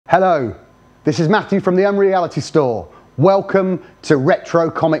Hello, this is Matthew from the Unreality Store. Welcome to Retro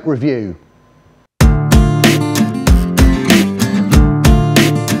Comic Review.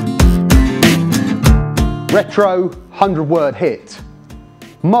 Retro 100-word hit.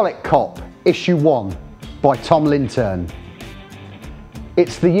 Mullet Cop, Issue 1 by Tom Lintern.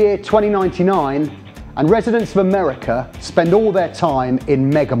 It's the year 2099 and residents of America spend all their time in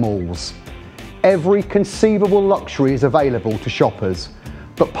mega malls. Every conceivable luxury is available to shoppers,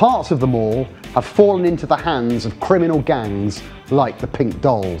 but parts of the mall have fallen into the hands of criminal gangs like the Pink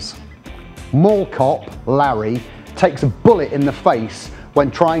Dolls. Mall cop Larry takes a bullet in the face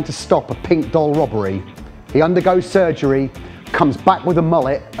when trying to stop a Pink Doll robbery. He undergoes surgery, comes back with a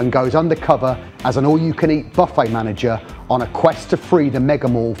mullet and goes undercover as an all-you-can-eat buffet manager on a quest to free the mega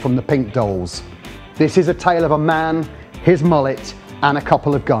mall from the Pink Dolls. This is a tale of a man, his mullet and a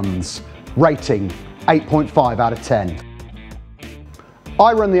couple of guns. Rating 8.5 out of 10.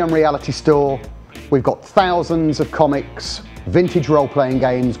 I run the Unreality Store. We've got thousands of comics, vintage role-playing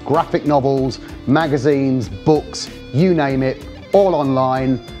games, graphic novels, magazines, books, you name it, all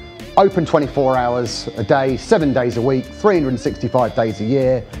online. Open 24 hours a day, 7 days a week, 365 days a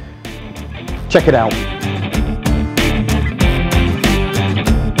year. Check it out.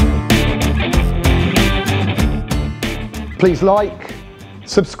 Please like,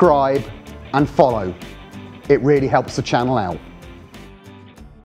 subscribe and follow. It really helps the channel out.